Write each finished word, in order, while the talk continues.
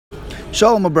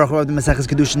Shalom Abracha of the Maseches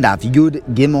Kiddushin Daf Yud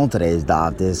Gimel. Today's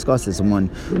daf discusses someone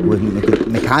with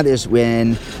Mekadesh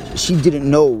when she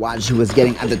didn't know what she was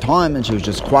getting at the time and she was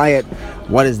just quiet.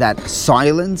 What does that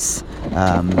silence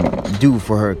do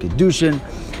for her Kiddushin?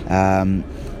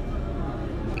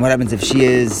 What happens if she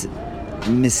is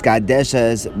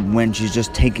Miskadeshes when she's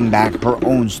just taking back her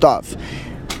own stuff?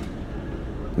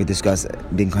 We discuss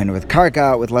being kind of with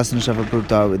Karka, with less than Shafa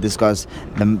Prupta. We discuss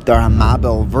the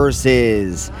Darhamabel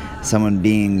versus someone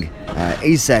being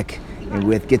Asek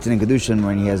with Gittin and Kiddushin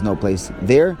when he has no place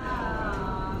there.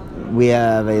 We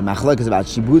have a machlokes about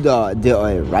Shibuda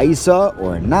de Raisa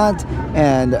or not,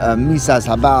 and Misas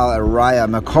Habal, a Raya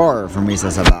Makar from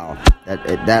Misas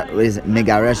Habal. That is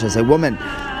Megaresh as a woman.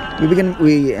 We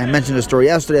mentioned a story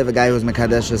yesterday of a guy who was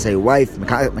Mekadesh as a wife,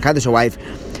 Mekadesh a wife,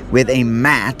 with a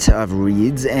mat of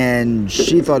reeds, and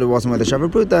she thought it wasn't with a Shavar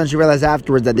Pruta, and she realized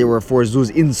afterwards that there were 4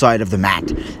 zuz inside of the mat,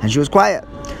 and she was quiet.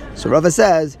 So Rava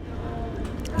says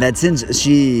that since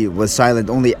she was silent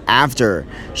only after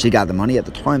she got the money, at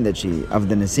the time that of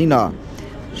the Nesina,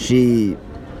 she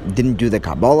didn't do the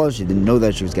Kabbalah, she didn't know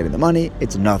that she was getting the money,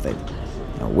 it's nothing.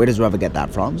 Now, where does Rava get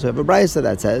that from? So we have a brayso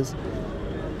that says,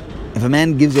 if a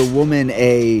man gives a woman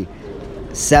a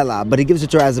Sela, but he gives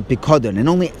it to her as a Pikodon, and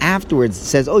only afterwards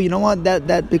says, oh, you know what, that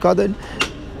Pikodon,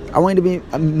 I want you to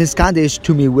be Miskadesh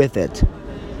to me with it.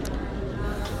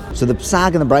 So the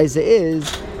psak in the brayso is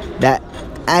that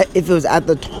if it was at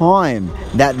the time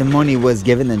that the money was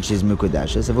given, then she's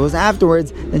Mikudeshes. If it was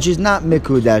afterwards, then she's not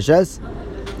Mikudeshes,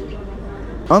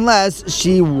 unless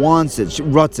she wants it, she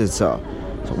rutzitza.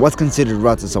 So what's considered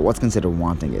rutzitza? What's considered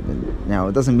wanting it? And now,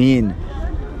 it doesn't mean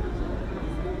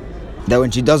that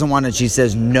when she doesn't want it, she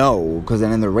says no, because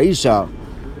then in the Reisha,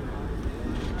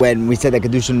 when we said that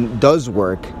Kiddushin does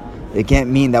work, it can't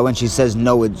mean that when she says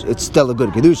no, it's still a good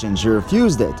Kiddushin. She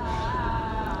refused it.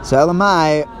 So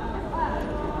Elamai,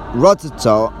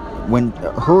 Rotzitzo, when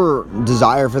her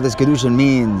desire for this Kiddushin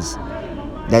means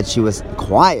that she was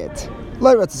quiet,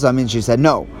 Lo Rotzitzo means she said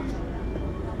no.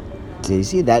 So you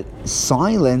see that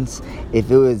silence, if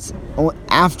it was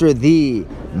after the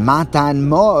Matan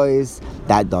Mois,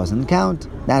 that doesn't count.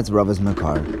 That's Rava's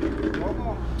Makar.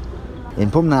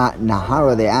 In Pumna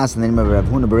Nahara, they asked in the name of Rav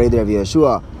Huna Bereder of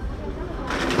Yeshua,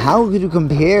 how could you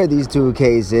compare these two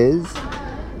cases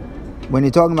when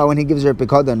you're talking about when he gives her a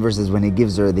Pikodon versus when he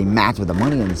gives her the mat with the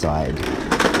money inside?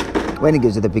 When he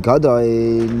gives her the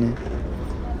Pikodon,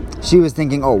 she was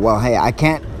thinking, oh, well, hey, I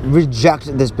can't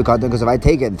reject this Pikodon because if I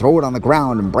take it and throw it on the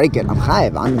ground and break it, I'm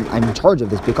chayiv. I'm in charge of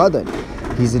this Pikodon.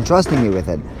 He's entrusting me with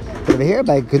it. But over here,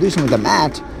 by Kiddushin with the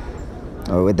mat,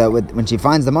 or when she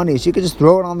finds the money, she could just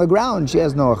throw it on the ground. She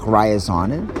has no achrayas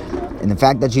on it. And the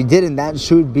fact that she didn't, that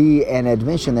should be an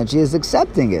admission that she is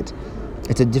accepting it.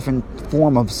 It's a different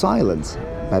form of silence.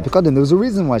 By Pikodin, there was a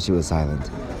reason why she was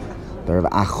silent. But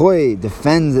Rav Achoy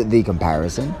defends the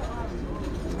comparison.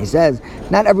 He says,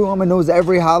 not every woman knows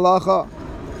every halacha.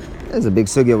 There's a big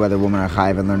sugya whether women are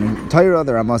chayiv in learning Torah.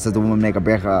 The Ramah says the woman make a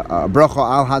bracha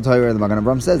al ha-Torah. The Magen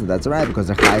Avraham says that's all right because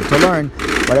they're chayiv to learn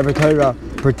whatever Torah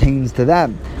pertains to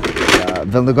them.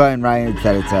 Vilna Gaon writes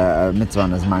that it's a mitzvah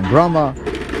on Zman Grama.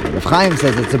 Rav Chaim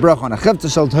says it's a bracha on a chivta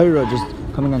shel Torah, just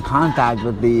coming in contact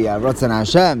with the Ratzon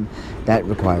Hashem, that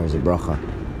requires a bracha.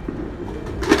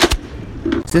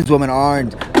 Since women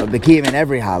aren't Bekim in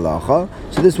every halacha,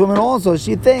 so this woman also,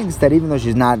 she thinks that even though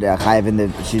she's not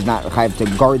chayiv she's not chayiv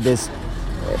to guard this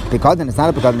Pikodon, it's not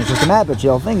a Pikodon, it's just a mat, but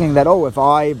she's thinking that, oh, if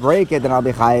I break it, then I'll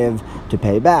be chayiv to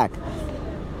pay back.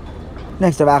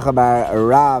 Next, Rav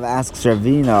asks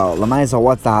Ravino, Lamaisa,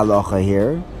 what's the halacha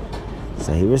here?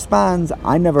 So he responds,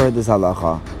 I never heard this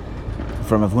halacha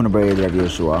from Rav Huna Bereder of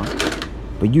Yeshua,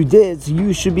 but you did, so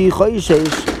you should be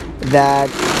choishesh that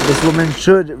this woman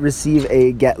should receive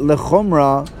a get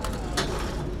lechumra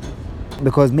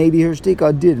because maybe her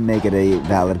shtika did make it a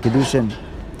valid Kiddushin.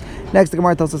 Next, the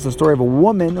Gemara tells us a story of a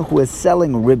woman who is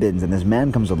selling ribbons, and this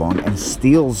man comes along and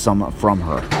steals some from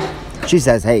her. She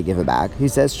says, hey, give it back. He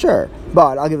says, sure,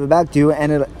 but I'll give it back to you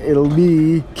and it'll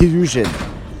be Kiddushin.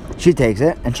 She takes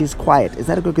it and she's quiet. Is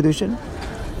that a good Kiddushin?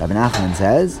 Rabbi Nachman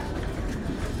says,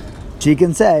 she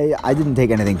can say, I didn't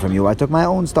take anything from you, I took my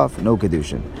own stuff, no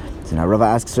Kiddushin. So now Rava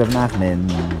asks Rav Nachman,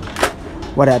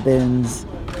 what happens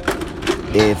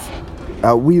if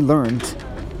we learned,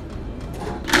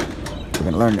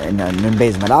 we're going to learn in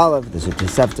Beis Med Aleph, the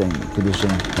Sefta in Kiddushin,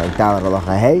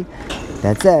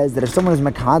 that says that if someone is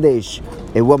Mekadesh,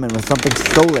 a woman with something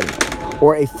stolen,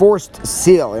 or a forced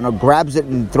seal, grabs it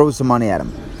and throws some money at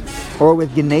him, or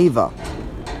with Geneva,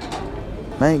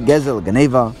 right? Gezel,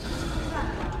 Geneva,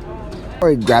 or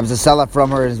he grabs a sela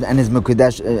from her and is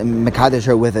Mekadesh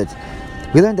her with it,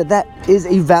 We learned that is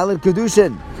a valid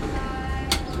Kiddushin.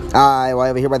 Well,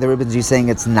 over here by the ribbons, you're saying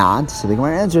it's not. So the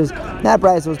Gemara answers, that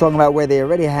Bryce was talking about where they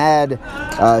already had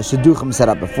Shidduchim set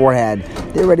up beforehand.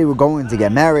 They already were going to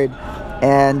get married.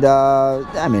 And,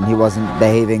 he wasn't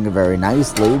behaving very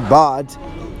nicely, but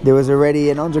there was already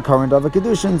an undercurrent of a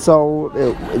Kiddushin, so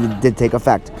it did take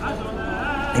effect,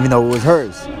 even though it was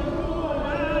hers.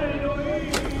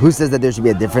 Who says that there should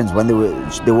be a difference when there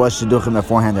was Shidduchim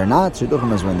beforehand or not?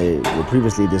 Shidduchim is when they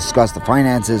previously discussed the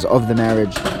finances of the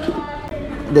marriage.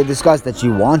 They discussed that she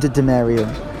wanted to marry him.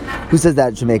 Who says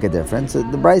that should make a difference? The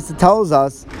Brisa tells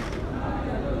us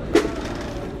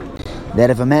that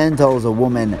if a man tells a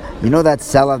woman, you know that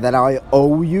seller that I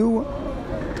owe you?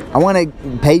 I want to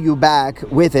pay you back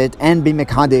with it and be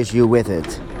mekadesh you with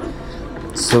it.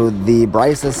 So the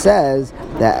Brisa says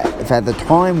that if at the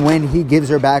time when he gives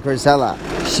her back her seller,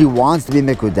 she wants to be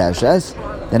mekudeshes,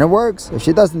 then it works. If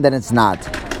she doesn't, then it's not.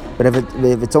 But if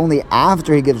it's only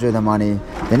after he gives her the money,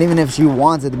 then even if she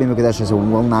wants it to be mekudeshes, it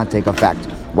will not take effect.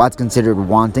 What's considered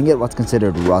wanting it? What's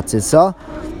considered ratzisa?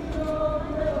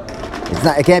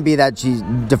 It can't be that she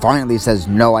defiantly says,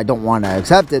 no, I don't want to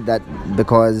accept it, that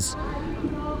because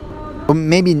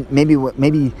maybe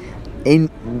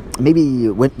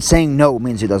when saying no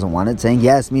means she doesn't want it, saying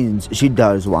yes means she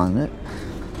does want it.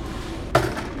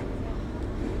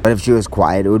 But if she was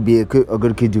quiet, it would be a good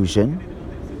Kiddushin.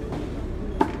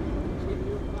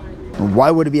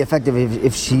 Why would it be effective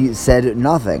if she said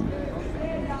nothing?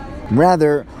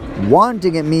 Rather,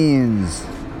 wanting it means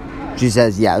she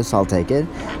says, yes, I'll take it.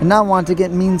 And not wanting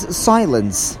it means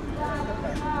silence.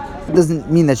 It doesn't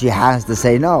mean that she has to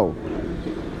say no.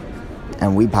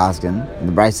 And we paskin,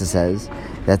 the Brisa says,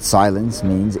 that silence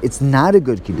means it's not a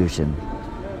good Kiddushin.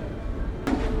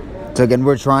 So again,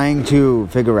 we're trying to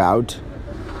figure out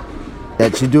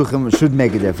that Shidduchim should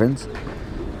make a difference.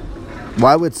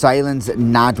 Why would silence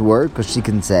not work? Because she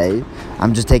can say,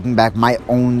 I'm just taking back my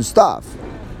own stuff.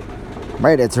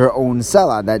 Right? It's her own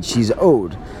selah that she's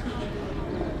owed.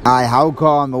 How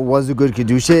come it was a good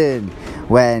Kiddushin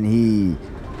when he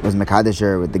was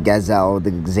Mekadesher with the Gezel, the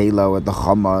Gzela, with the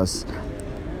Chamas?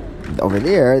 Over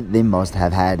there, they must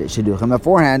have had Shidduchim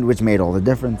beforehand, which made all the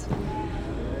difference.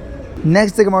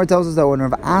 Next, the Gemara tells us that when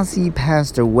Rav Asi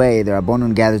passed away, the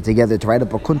Rabbanon gathered together to write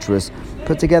up a kuntras,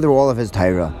 put together all of his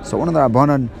Torah. So one of the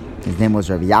Rabbanon, his name was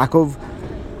Rav Yaakov,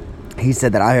 he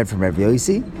said that I heard from Rav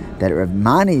Yosi that Rav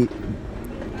Mani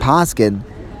paskin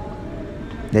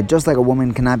that just like a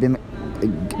woman cannot be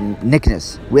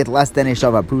niknis with less than a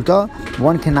shava pruta,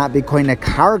 one cannot be koine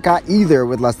karka either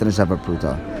with less than a shava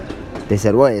pruta. They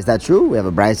said, wait, is that true? We have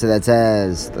a brisa that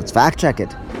says, let's fact check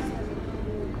it.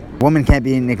 Woman can't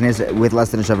be niknis with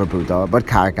less than a shava pruta, but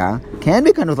karka can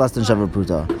be koine with less than a shava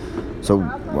pruta. So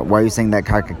why are you saying that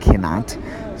karka cannot?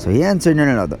 So he answered,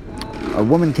 no. A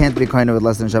woman can't be koine with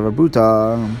less than a shava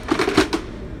pruta.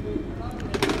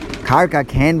 Karka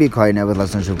can be koine with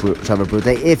less than shava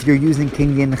pruta if you're using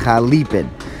kinyan chalipin.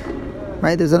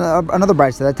 Right? There's another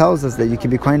brisa that tells us that you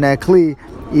can be koine a kli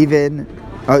even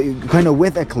koine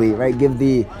with a kli. Right? Give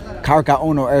the karka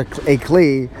owner a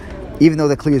kli, even though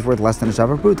the kli is worth less than a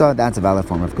shava pruta. That's a valid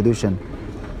form of kedushin.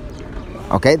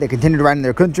 Okay, they continued writing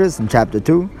their kuntras in chapter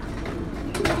 2,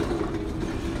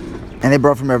 and they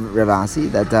brought from Rav Asi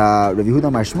that Rav Yehuda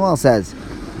Mar Shmuel says,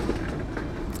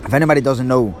 if anybody doesn't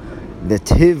know the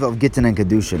tiv of Gittin and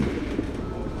Kedushin,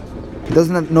 he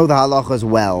doesn't know the halachas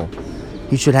well,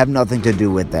 he should have nothing to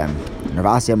do with them. Rav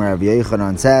Asi Amar Rav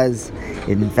Yochanan says,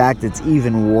 in fact, it's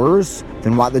even worse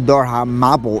than what the Dar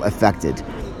HaMabul affected.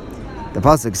 The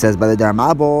pasuk says by the Dar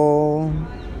HaMabul,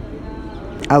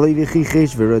 they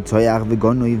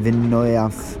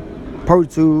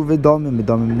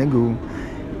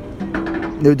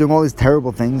were doing all these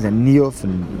terrible things and niyuf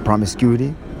and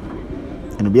promiscuity.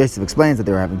 And Rabbi Yosef explains that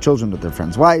they were having children with their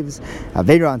friends' wives,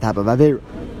 Aveira on top of Aveira.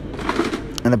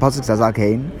 And the pasuk says,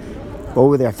 okay, what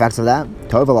were the effects of that?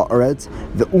 Tovel ha'oretz,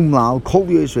 the umlal, kol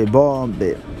yoshrei bo,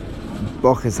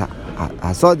 b'oches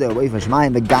hasodeh, wa'if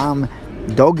ha'shmayim, v'gam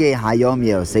doge hayom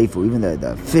yeoseifu. Even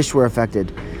the fish were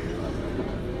affected.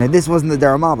 And this wasn't the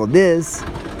Dar HaMabul. This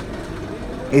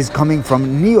is coming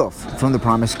from niyuf, from the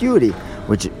promiscuity,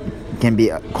 which can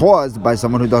be caused by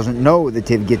someone who doesn't know the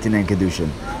tiv gittin and kedushin.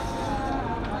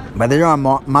 By the Dar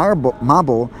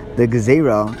HaMabul, the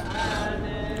gezerah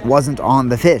wasn't on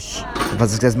the fish. The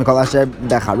pasuk says,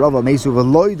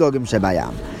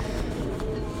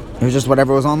 it was just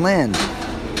whatever was on land.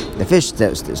 The fish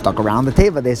stuck around the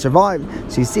teva, they survived.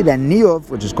 So you see that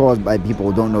niyuf, which is caused by people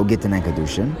who don't know gittin and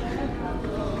kedushin,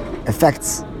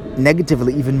 affects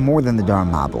negatively even more than the Dar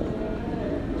HaMabul.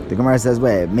 The Gemara says,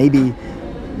 wait, maybe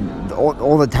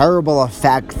all the terrible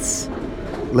effects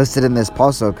listed in this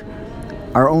pasuk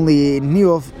are only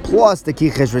niyuf plus the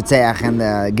kichesh ritzeach and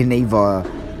the geneva,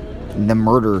 the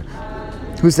murder.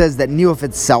 Who says that niyuf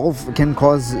itself can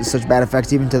cause such bad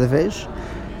effects even to the fish?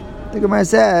 The Gemara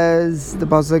says, the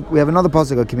pasuk, we have another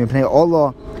pasuk,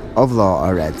 Allah avla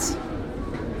aretz.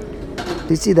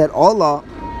 You see that Allah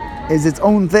is its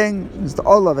own thing. It's the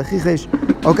Allah v'chichesh.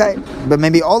 Okay, but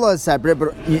maybe Allah is separate,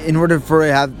 but in order for it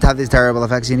to have these terrible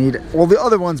effects, you need all the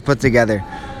other ones put together.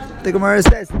 The Gemara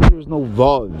says there's no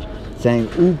vav saying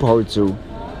upartzu.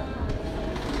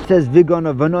 It says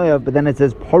vigana vanoya, but then it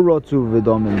says parotzu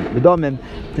v'domim.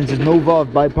 Since there's no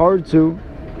vav by parotzu,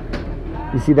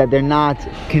 you see that they're not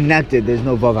connected. There's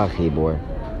no vav hachibor.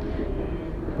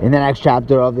 In the next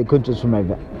chapter of the Kunchas from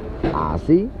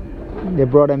Asi, they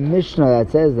brought a Mishnah that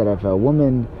says that if a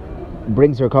woman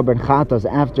brings her korban chatos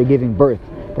after giving birth,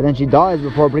 but then she dies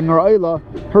before bringing her oila,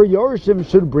 her yorshim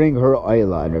should bring her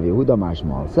oila. And Rabbi Yehuda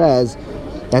Mashmal says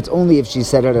that's only if she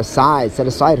set aside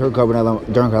her korban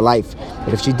oila during her life.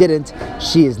 But if she didn't,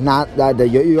 she is not the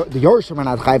yorshim are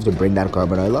not chayiv to bring that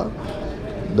korban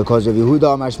oila, because Rabbi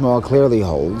Yehuda Mashmal clearly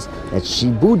holds that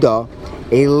shibuda,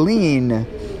 a lien,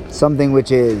 something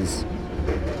which is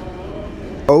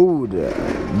owed,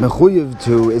 mechuyev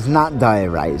to, is not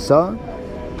da'iraisa.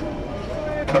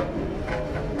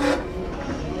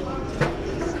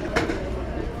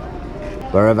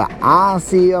 But Rav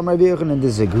Asi Amar Yochanan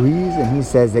disagrees, and he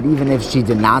says that even if she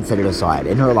did not set it aside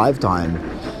in her lifetime,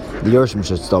 the Yorshim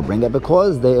should still bring it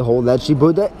because they hold that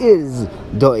shibuda is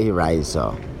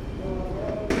da'iraisa.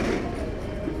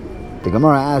 The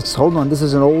Gemara asks, hold on, this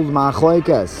is an old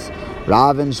machloikas.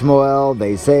 Rav and Shmuel,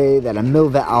 they say that a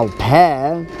milva al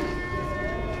peh,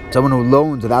 someone who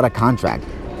loans without a contract,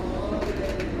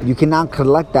 you cannot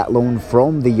collect that loan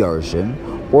from the Yorshim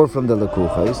or from the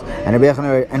Lekuchos. And Rabbi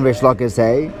Yochanan and Reish Lakish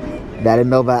say that in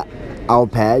milva al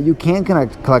peh, you can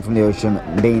collect from the Yorshim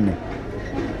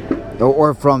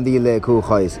or from the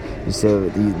Lekuchos. So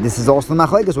this is also the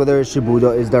machlekes whether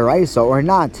shibuda is deraisa or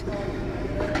not.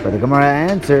 But the Gemara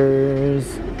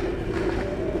answers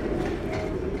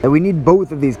that we need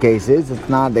both of these cases. It's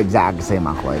not the exact same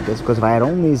machlekes, because if I had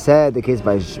only said the case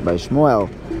by Shmuel,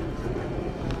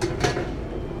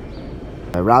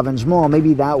 by Rav and Shmuel,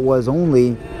 maybe that was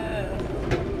only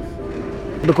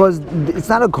because it's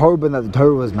not a korban that the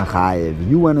Torah was mechayev.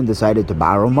 You went and decided to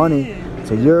borrow money,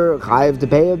 so you're chayev to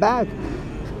pay it back.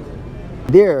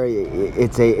 There,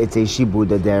 it's a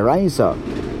shibuda deraisa.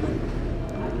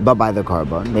 But by the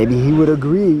korban, maybe he would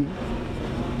agree.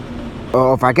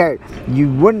 Or if I care,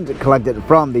 you wouldn't collect it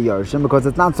from the Yorshim because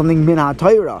it's not something min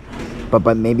ha-Torah.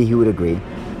 But maybe he would agree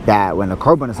that when a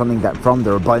korban is something that from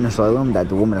the Rabbeinu Shalom, that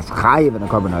the woman is chayiv in a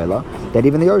korban oila, that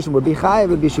even the Yorshim would be chayiv,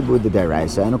 would be shibud the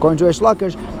deraisa. And according to Reish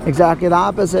Lakish, exactly the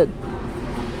opposite.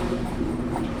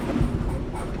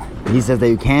 He says that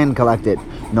you can collect it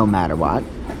no matter what,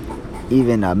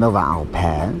 even milva al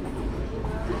peh.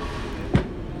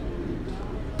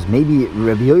 Maybe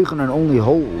Rabbi Yochanan only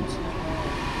holds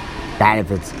that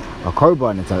if it's a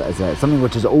korban, it's something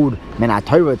which is owed min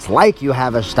ha-Torah, it's like you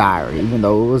have a shtar, even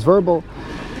though it was verbal.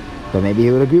 But maybe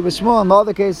he would agree with Shmuel. In the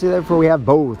other case, therefore, we have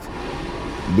both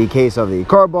the case of the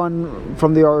korban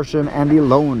from the Yorshim and the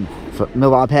loan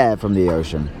milva al-peh from the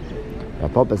Yorshim.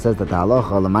 Rav Papa says that the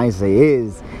halacha l'maaseh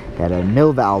is that a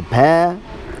milva al-peh,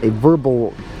 a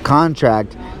verbal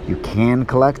contract, you can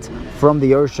collect from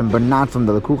the Yorshim, but not from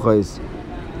the Lekuchos.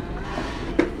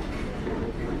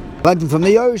 Collecting from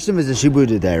the Yorshim is a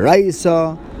shibuda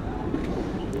deraisa.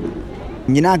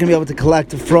 You're not going to be able to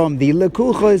collect from the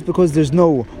Lekuchos because there's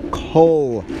no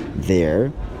kol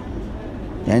there.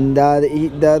 And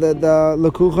the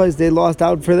Lekuchos, they lost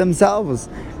out for themselves.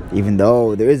 Even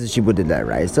though there is a shibuda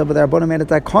deraisa, but the Rabbanan made a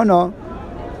takana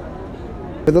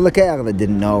for the Lekeach that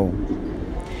didn't know.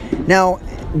 Now,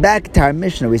 back to our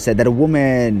Mishnah, we said that a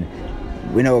woman,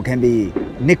 we know, can be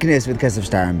niknes with kesef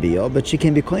shtar and biel, but she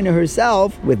can be koine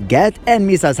herself with get and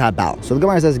misas habal. So the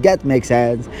Gemara says get makes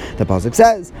sense. The pasuk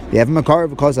says we have a makar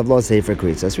because of law sefer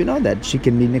kritzas. We know that she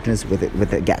can be niknes with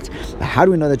a get. But how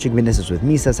do we know that she can be niknes with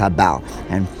misas habal?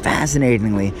 And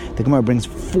fascinatingly, the Gemara brings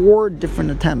 4 different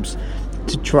attempts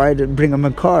to try to bring a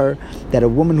makar that a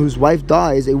woman whose wife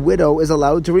dies, a widow, is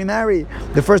allowed to remarry.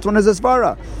 The first one is a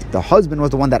svara. The husband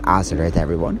was the one that asked her to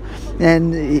everyone,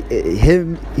 and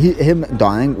him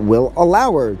dying will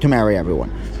allow her to marry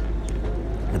everyone.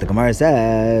 But the Gemara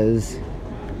says,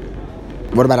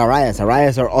 what about arayas?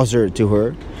 Arayas are usher to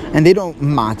her, and they don't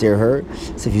matir her.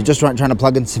 So if you're just trying to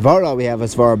plug in svara, we have a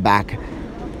svara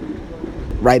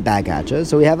right back at you.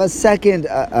 So we have a second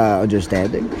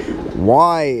understanding.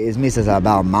 Why is Misas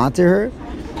Abal matir her?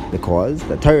 Because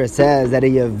the Torah says that a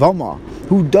Yavama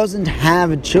who doesn't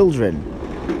have children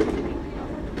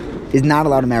is not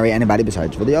allowed to marry anybody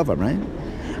besides for the Yavam, right?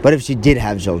 But if she did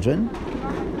have children,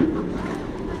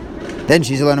 then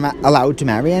she's allowed to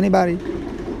marry anybody.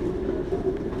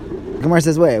 Gemara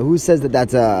says, wait, who says that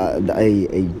that's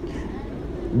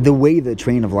the way the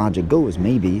train of logic goes?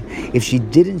 Maybe if she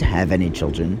didn't have any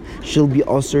children, she'll be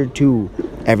usher to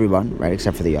everyone, right,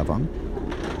 except for the Yavam.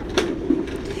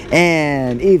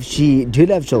 And if she did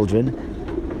have children,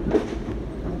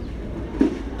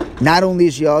 not only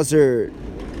is she usher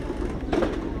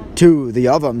to the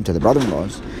Yavam, to the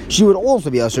brother-in-laws, she would also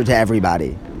be usher to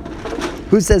everybody.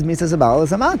 Who says Misa Sabal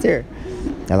is a matir?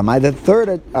 Now, the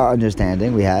third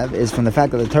understanding we have is from the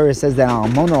fact that the Torah says that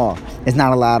Almona is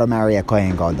not allowed to marry a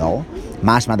Kohen Gadol.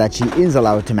 Mashma that she is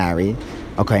allowed to marry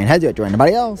a Kohen Hedyot or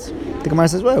anybody else. The Gemara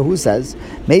says, well, who says?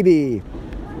 Maybe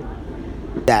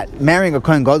that marrying a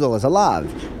Kohen Gadol is allowed,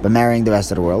 but marrying the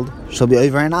rest of the world, she'll be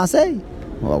over an asay.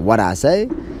 Well, what asay?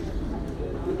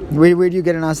 Where do you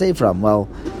get an asay from? Well,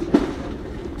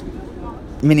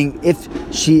 meaning if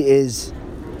she is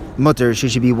mutter, she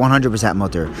should be 100%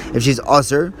 mutter. If she's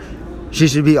usr, she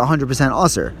should be 100%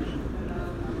 usr.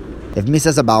 If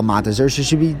Misas Abal matters her, she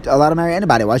should be allowed to marry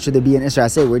anybody. Why should there be an Isra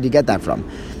Asay? Where do you get that from?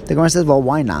 The Gemara says, well,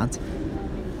 why not?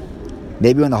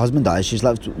 Maybe when the husband dies, she's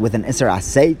left with an Isra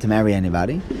Asay to marry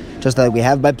anybody. Just like we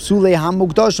have by Psulei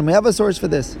HaMukdoshim. We have a source for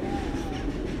this.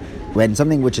 When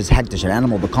something which is hektish, an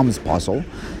animal, becomes puzzle,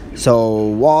 so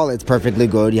while it's perfectly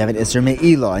good, you have an Isser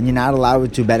Me'ila, and you're not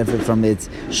allowed to benefit from its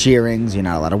shearings, you're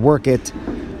not allowed to work it.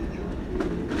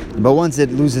 But once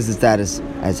it loses its status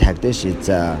as hektish, it's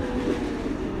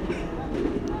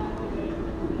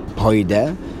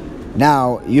hoideh.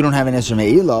 Now you don't have an Isser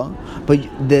Me'ila, but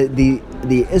the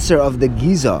Isser of the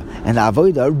Giza and the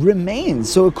Avodah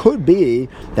remains. So it could be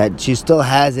that she still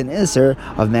has an Isser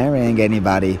of marrying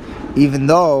anybody, even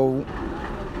though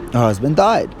her husband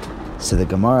died. So the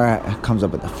Gemara comes up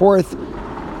with the fourth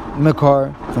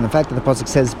Makar from the fact that the pasuk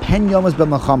says Pen Yomas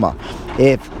B'Machama.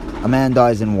 If a man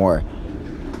dies in war,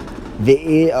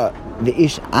 the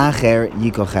ish acher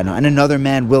yikochenu, and another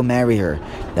man will marry her.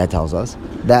 That tells us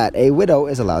that a widow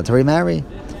is allowed to remarry.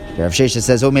 Rav Shesha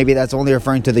says, oh, maybe that's only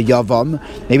referring to the Yavam.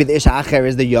 Maybe the ish acher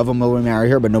is the Yavam will remarry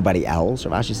her, but nobody else.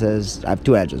 Rav Ashi says, I have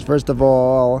two answers. First of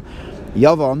all,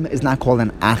 Yavam is not called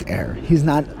an acher. He's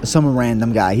not some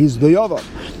random guy. He's the Yavam.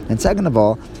 And second of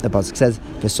all, the pasuk says,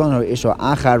 "V'sono isho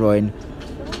acharoin,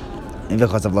 and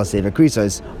because of laseva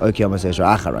krisos, oikiyamos isho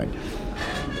acharoin."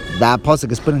 That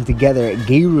pasuk is putting together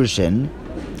gerushin,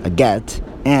 a get,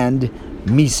 and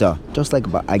misa, just like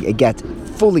a get,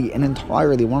 fully and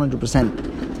entirely, 100%.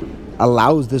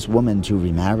 allows this woman to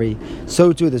remarry.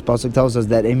 So too, this pasuk tells us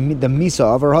that the misa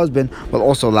of her husband will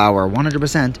also allow her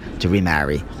 100% to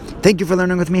remarry. Thank you for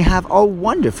learning with me. Have a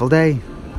wonderful day.